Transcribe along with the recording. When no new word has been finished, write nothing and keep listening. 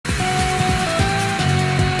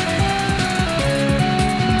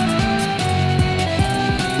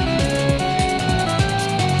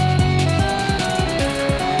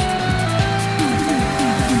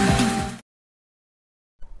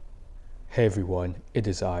Hey everyone, it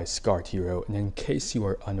is I, Scarred Hero, and in case you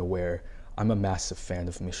are unaware, I'm a massive fan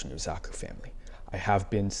of Mutsumi Yozakura Family. I have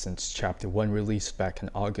been since Chapter 1 released back in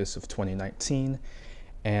August of 2019,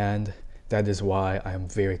 and that is why I am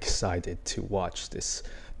very excited to watch this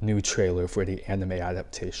new trailer for the anime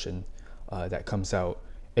adaptation that comes out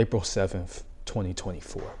April 7th,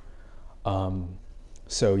 2024.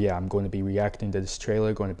 So yeah, I'm going to be reacting to this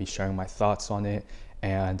trailer, going to be sharing my thoughts on it,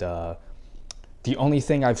 and the only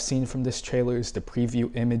thing I've seen from this trailer is the preview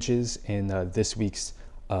images in this week's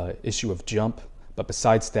issue of Jump. But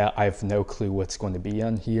besides that, I have no clue what's going to be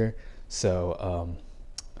on here. So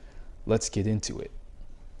let's get into it.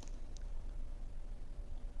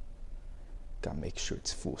 Gotta make sure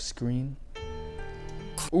it's full screen.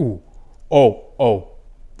 Ooh, oh.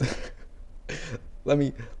 let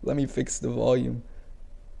me fix the volume.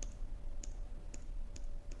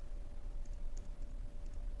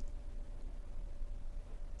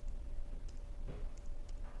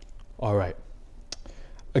 All right.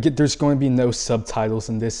 Again, there's going to be no subtitles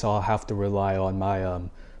in this, so I'll have to rely on my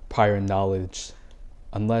prior knowledge,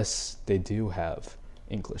 unless they do have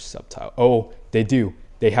English subtitles. Oh, they do.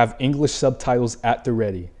 They have English subtitles at the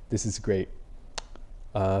ready. This is great.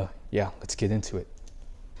 Yeah, let's get into it.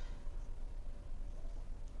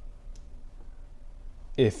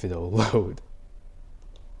 If it'll load.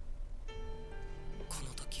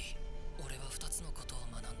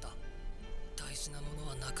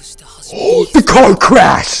 Oh, the car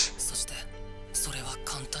crash!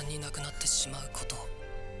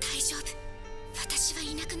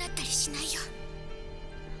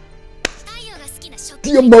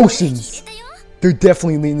 The emotions! They're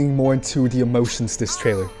definitely leaning more into the emotions this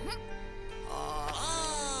trailer.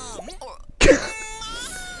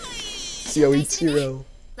 Yoichiro.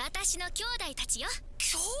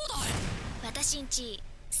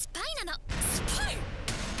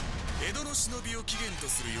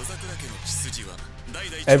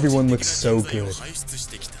 Everyone looks so good.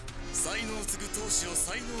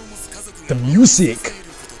 The music!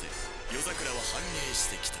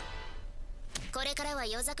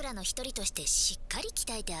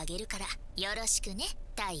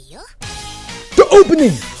 The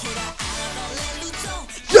opening!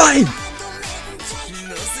 Yay!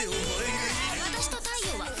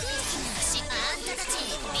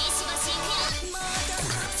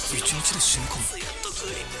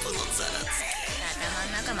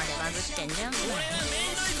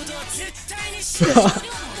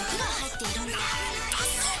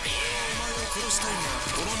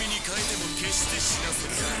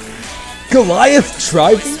 Goliath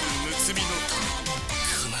driving?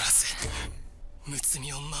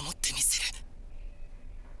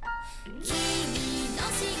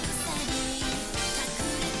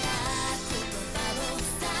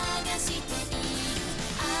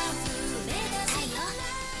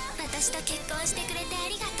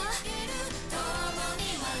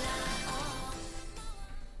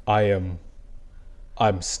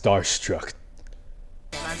 I'm starstruck.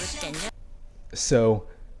 So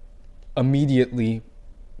immediately,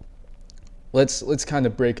 let's kind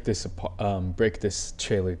of break this apart, break this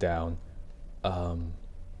trailer down.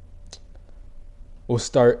 We'll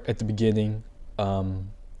start at the beginning.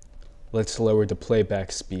 Let's lower the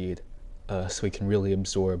playback speed so we can really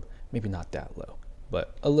absorb, maybe not that low,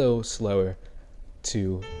 but a little slower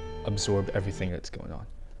to absorb everything that's going on.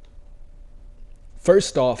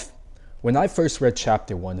 First off, when I first read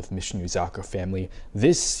Chapter 1 of Mutsumi Yozakura Family,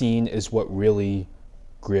 this scene is what really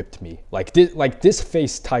gripped me. Like this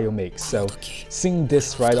face Taiyo makes, so seeing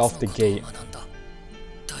this right off the gate,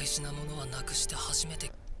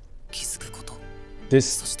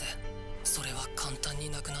 this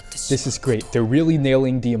is great. They're really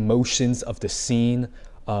nailing the emotions of the scene.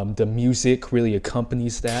 The music really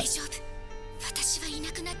accompanies that.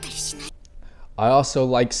 I also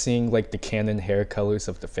like seeing like the canon hair colors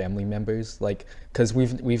of the family members, like because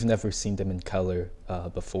we've never seen them in color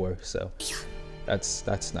before, so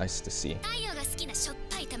that's nice to see.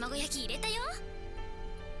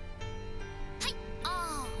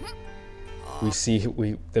 We see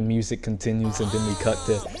the music continues and then we cut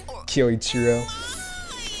to Kyoichiro.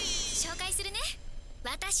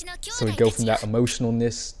 So we go from that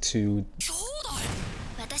emotionalness to...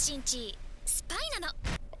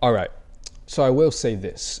 Alright. So I will say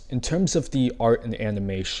this, in terms of the art and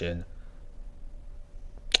animation,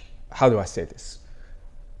 how do I say this?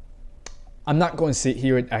 I'm not going to sit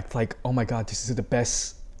here and act like, oh my god, this is the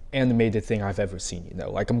best animated thing I've ever seen, you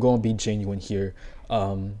know? Like, I'm going to be genuine here.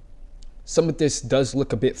 Some of this does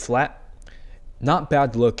look a bit flat. Not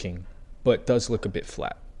bad looking, but does look a bit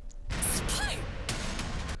flat.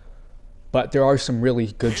 but there are some really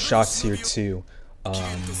good shots here too.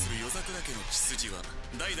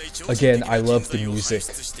 Again, I love the music.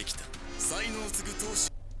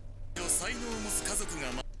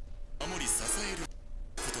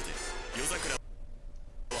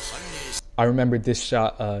 I remember this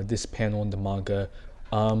shot, this panel in the manga.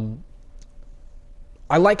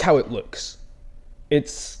 I like how it looks.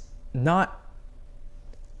 It's not,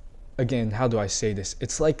 again, how do I say this?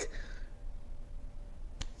 It's like,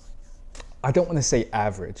 I don't want to say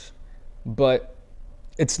average, but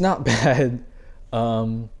it's not bad.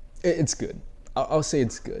 It's good. I'll say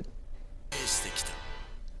it's good.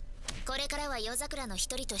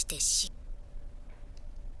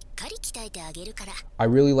 I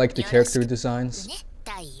really like the character designs.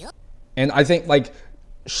 And I think like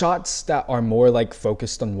shots that are more like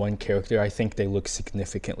focused on one character, I think they look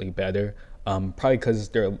significantly better. Probably because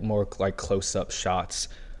they're more like close-up shots.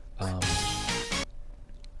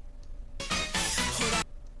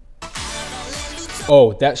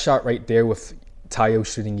 Oh, that shot right there with Taiyo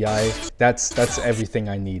shooting Yai, that's everything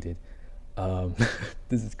I needed.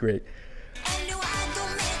 This is great.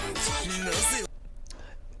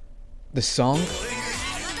 The song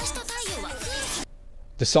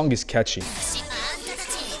is catchy.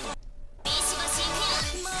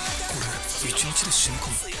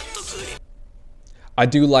 I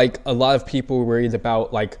do like, a lot of people were worried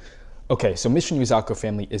about like, okay, so Mission Yozakura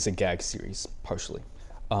Family is a gag series, partially.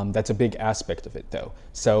 That's a big aspect of it though.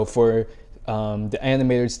 So for the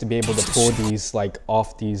animators to be able to pull these like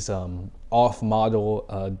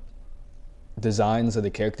off-model designs of the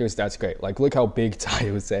characters, that's great. Like look how big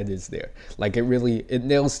Taiyo's head is there. Like it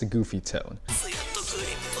nails the goofy tone.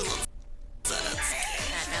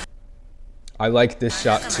 I like this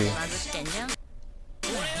shot too.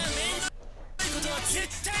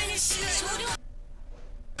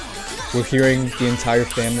 We're hearing the entire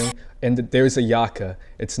family, and there's a Yaka.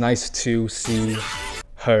 It's nice to see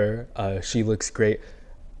her. She looks great.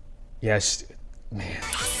 Yeah, man.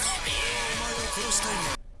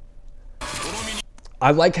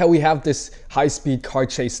 I like how we have this high-speed car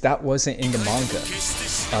chase that wasn't in the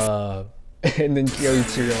manga. And then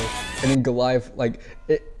Kyoichiro, and then Goliath, like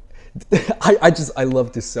it. I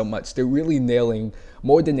love this so much. They're really nailing,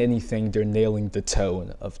 more than anything, they're nailing the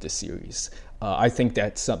tone of the series. I think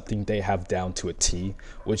that's something they have down to a T,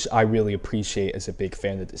 which I really appreciate as a big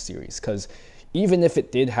fan of the series. Because even if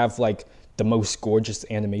it did have like the most gorgeous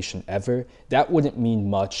animation ever, that wouldn't mean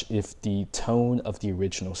much if the tone of the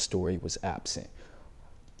original story was absent.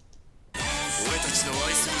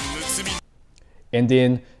 And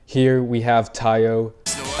then here we have Taiyo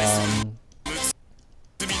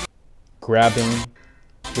grabbing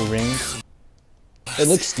the ring. It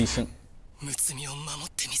looks decent.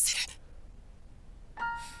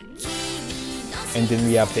 And then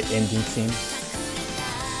we have the ending theme.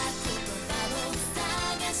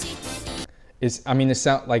 It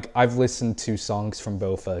sounds like I've listened to songs from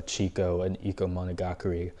both Chico and Iko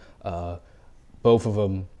Monogatari. Both of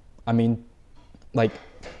them,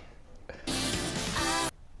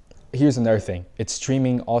 here's another thing. It's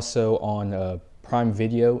streaming also on Prime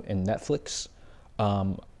Video and Netflix.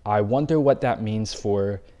 I wonder what that means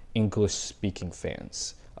for English-speaking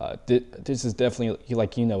fans. This is definitely,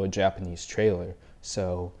 like, a Japanese trailer,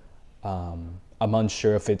 so I'm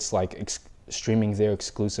unsure if it's like streaming there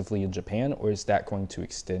exclusively in Japan, or is that going to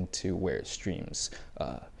extend to where it streams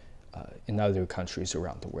in other countries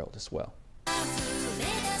around the world as well.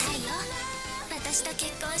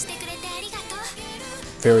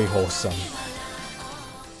 Very wholesome.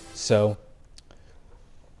 So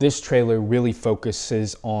this trailer really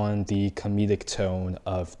focuses on the comedic tone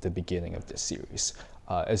of the beginning of this series,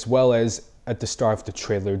 as well as at the start of the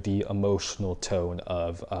trailer, the emotional tone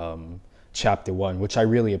of Chapter 1, which I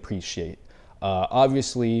really appreciate.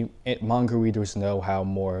 Obviously, manga readers know how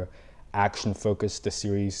more action-focused the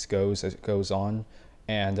series goes as it goes on,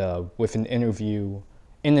 and in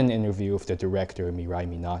an interview with the director, Mirai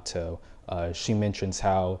Minato, she mentions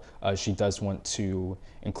how she does want to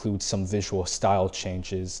include some visual style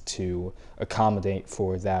changes to accommodate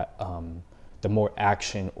for that, the more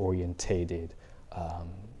action-orientated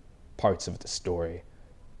parts of the story.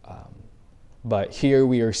 But here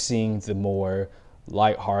we are seeing the more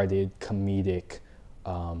lighthearted, comedic,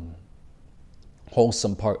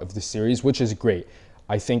 wholesome part of the series, which is great.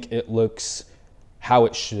 I think it looks how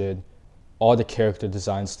it should. All the character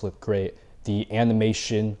designs look great. The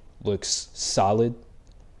animation looks solid.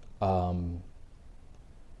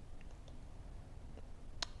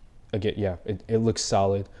 Again, yeah, it looks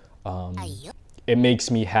solid. It makes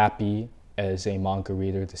me happy as a manga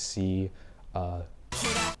reader to see the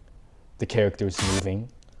characters moving.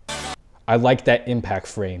 I like that impact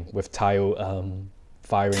frame with Taiyo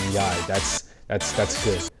firing Yai. That's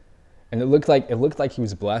good. And it looked like he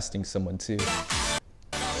was blasting someone too.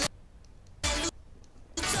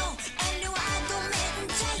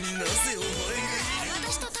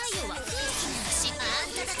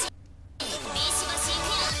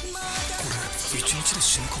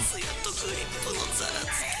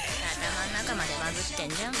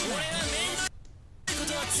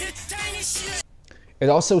 It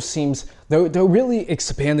also seems they're really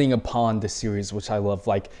expanding upon the series, which I love.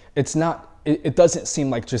 Like it doesn't seem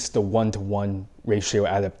like just a 1-to-1 ratio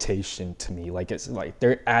adaptation to me. Like it's like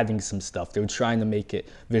they're adding some stuff. They're trying to make it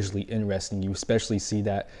visually interesting. You especially see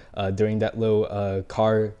that during that little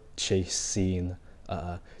car chase scene.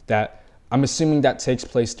 That I'm assuming that takes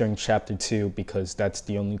place during chapter 2 because that's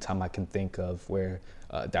the only time I can think of where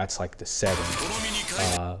that's like the setting.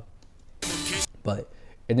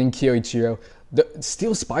 And then Kyoichiro, the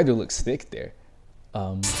steel spider looks thick there,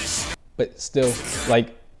 but still,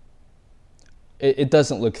 like, it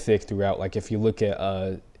doesn't look thick throughout. Like if you look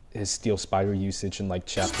at his steel spider usage in like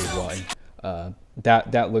chapter 1,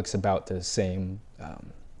 that looks about the same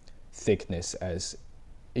thickness as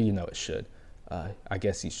it should. I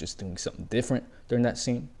guess he's just doing something different during that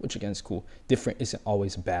scene, which again is cool. Different isn't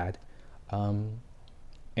always bad,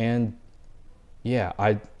 and yeah,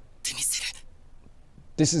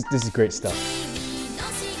 This is great stuff.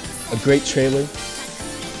 A great trailer.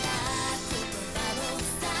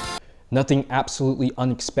 Nothing absolutely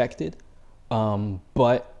unexpected,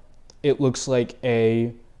 but it looks like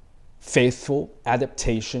a faithful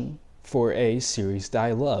adaptation for a series that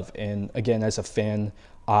I love. And again, as a fan,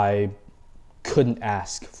 I couldn't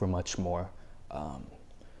ask for much more.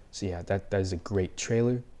 So yeah, that is a great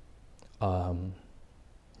trailer.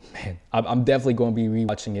 Man, I'm definitely going to be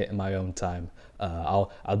rewatching it in my own time.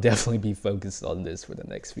 I'll definitely be focused on this for the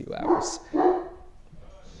next few hours.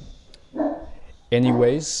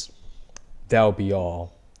 Anyways, that'll be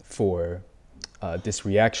all for this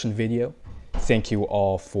reaction video. Thank you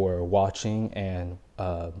all for watching and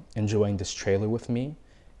enjoying this trailer with me.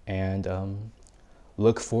 And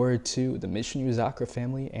look forward to the Mission Yozakura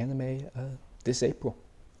Family anime this April.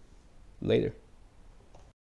 Later.